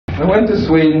I went to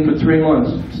Sweden for 3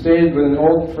 months, stayed with an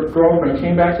old girlfriend,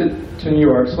 came back to New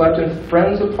York, slept in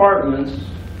friends' apartments,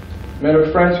 met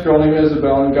a French girl named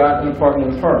Isabel, and got an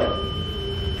apartment with her.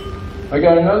 I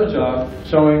got another job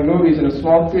showing movies in a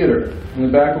small theater in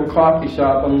the back of a coffee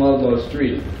shop on Ludlow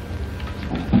Street.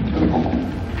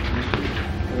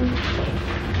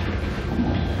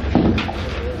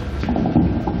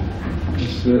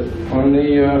 On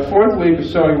the fourth week of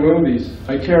showing movies,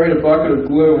 I carried a bucket of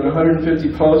glue and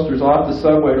 150 posters off the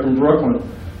subway from Brooklyn.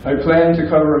 I planned to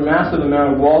cover a massive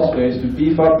amount of wall space to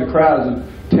beef up the crowds of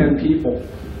 10 people.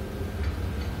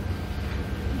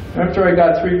 After I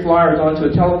got 3 flyers onto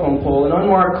a telephone pole, an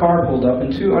unmarked car pulled up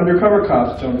and 2 undercover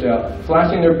cops jumped out,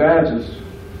 flashing their badges.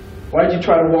 "Why'd you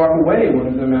try to walk away?" one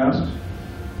of them asked.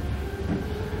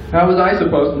 "How was I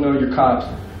supposed to know you're cops?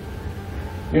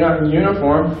 You're not in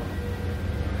uniform."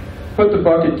 "Put the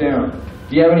bucket down.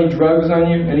 Do you have any drugs on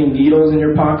you? Any needles in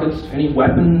your pockets? Any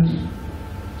weapons?"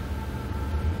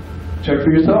 "Check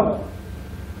for yourself."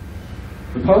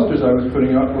 The posters I was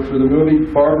putting up were for the movie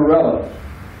Barbarella.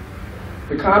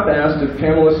 The cop asked if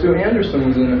Pamela Sue Anderson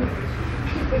was in it.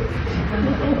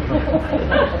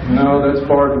 "No, that's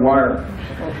barbed wire."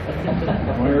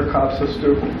 Why are cops so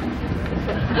stupid?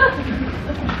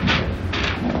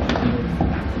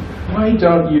 "Why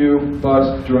don't you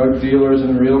bust drug dealers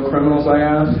and real criminals?" I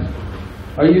asked.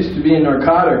 "I used to be in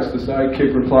narcotics," the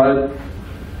sidekick replied.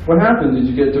 "What happened? Did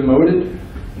you get demoted?"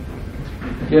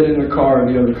 "Get in the car,"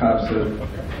 the other cop said.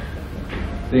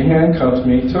 They handcuffed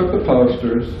me, took the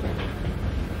posters,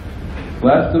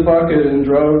 left the bucket, and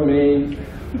drove me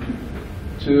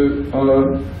to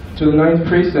the 9th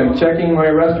Precinct, checking my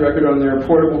arrest record on their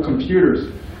portable computers.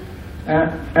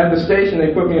 At the station,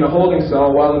 they put me in a holding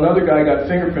cell while another guy got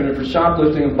fingerprinted for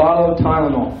shoplifting a bottle of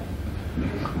Tylenol.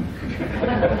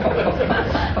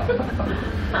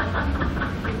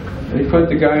 They put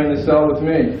the guy in the cell with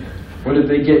me. "What did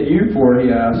they get you for?"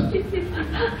 he asked.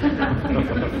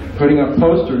 "Putting up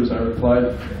posters," I replied.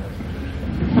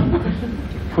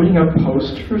 "Putting up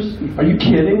posters? Are you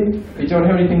kidding? They don't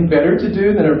have anything better to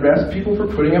do than arrest people for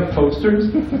putting up posters?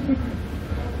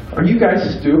 Are you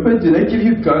guys stupid? Do they give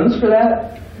you guns for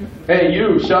that?" "Hey,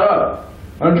 you, shut up.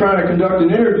 I'm trying to conduct an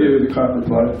interview," the cop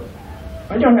replied.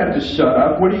 "I don't have to shut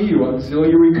up. What are you,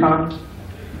 auxiliary cops?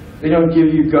 They don't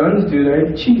give you guns, do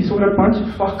they? Jeez, what a bunch of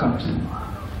fuck-ups.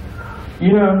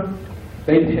 You know,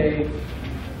 they pay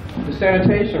the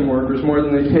sanitation workers more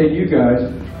than they pay you guys."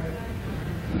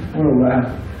 What a laugh.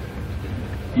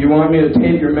 "You want me to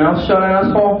tape your mouth shut,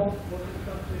 asshole?"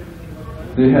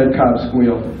 The head cop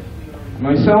squealed.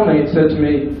 My cellmate said to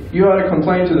me, "You ought to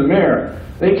complain to the mayor.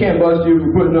 They can't bust you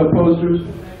for putting up posters."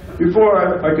 Before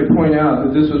I could point out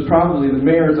that this was probably the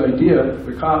mayor's idea,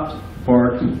 the cops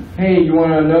barked. "Hey, you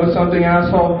want to know something,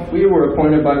 asshole? We were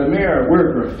appointed by the mayor.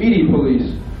 We're graffiti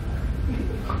police.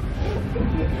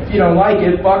 If you don't like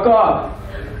it, fuck off."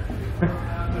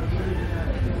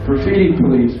 "Graffiti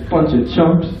police, bunch of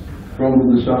chumps,"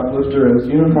 grumbled the shoplifter as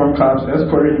uniformed cops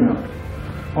escorted him out.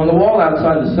 On the wall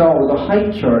outside the cell was a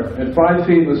height chart. At 5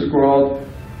 feet was scrawled,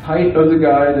 "Height of the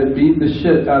guy that beat the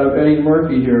shit out of Eddie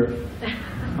Murphy here."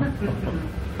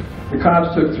 The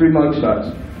cops took 3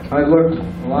 mugshots. I looked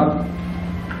a lot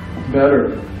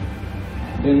better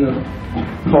in the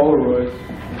Polaroids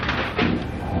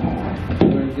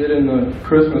than I did in the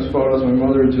Christmas photos my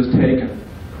mother had just taken.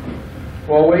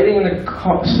 While waiting in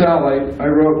the cell, I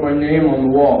wrote my name on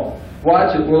the wall.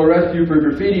 "Watch it, we'll arrest you for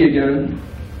graffiti again,"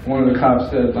 one of the cops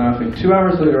said, laughing. 2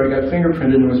 hours later, I got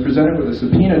fingerprinted and was presented with a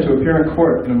subpoena to appear in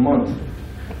court in a month.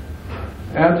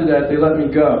 After that, they let me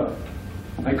go.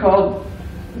 I called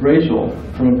Rachel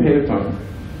from a payphone.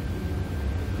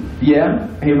 "Yeah?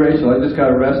 Hey, Rachel, I just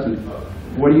got arrested."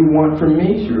 "What do you want from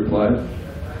me?" she replied.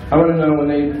 "I want to know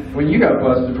when you got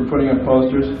busted for putting up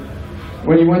posters.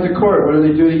 When you went to court, what did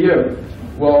they do to you?"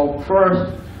 "Well,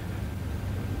 first,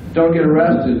 don't get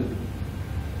arrested,"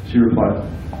 she replied.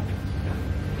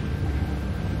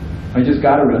 "I just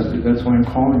got arrested, that's why I'm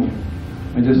calling you.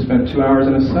 I just spent 2 hours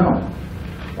in a cell."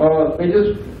 They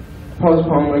just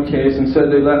postponed my case and said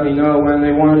they'd let me know when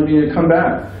they wanted me to come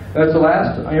back. That's the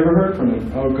last I ever heard from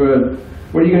them." "Oh, good.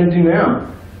 What are you going to do now?"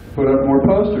 "Put up more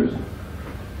posters."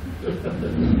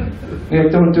 "Yeah,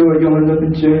 don't do it, you'll end up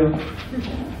in jail."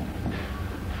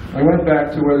 I went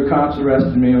back to where the cops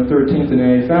arrested me on 13th and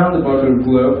A, found the bucket of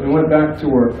glue, and went back to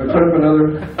work. I put up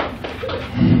another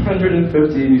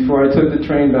 150 before I took the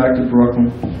train back to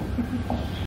Brooklyn.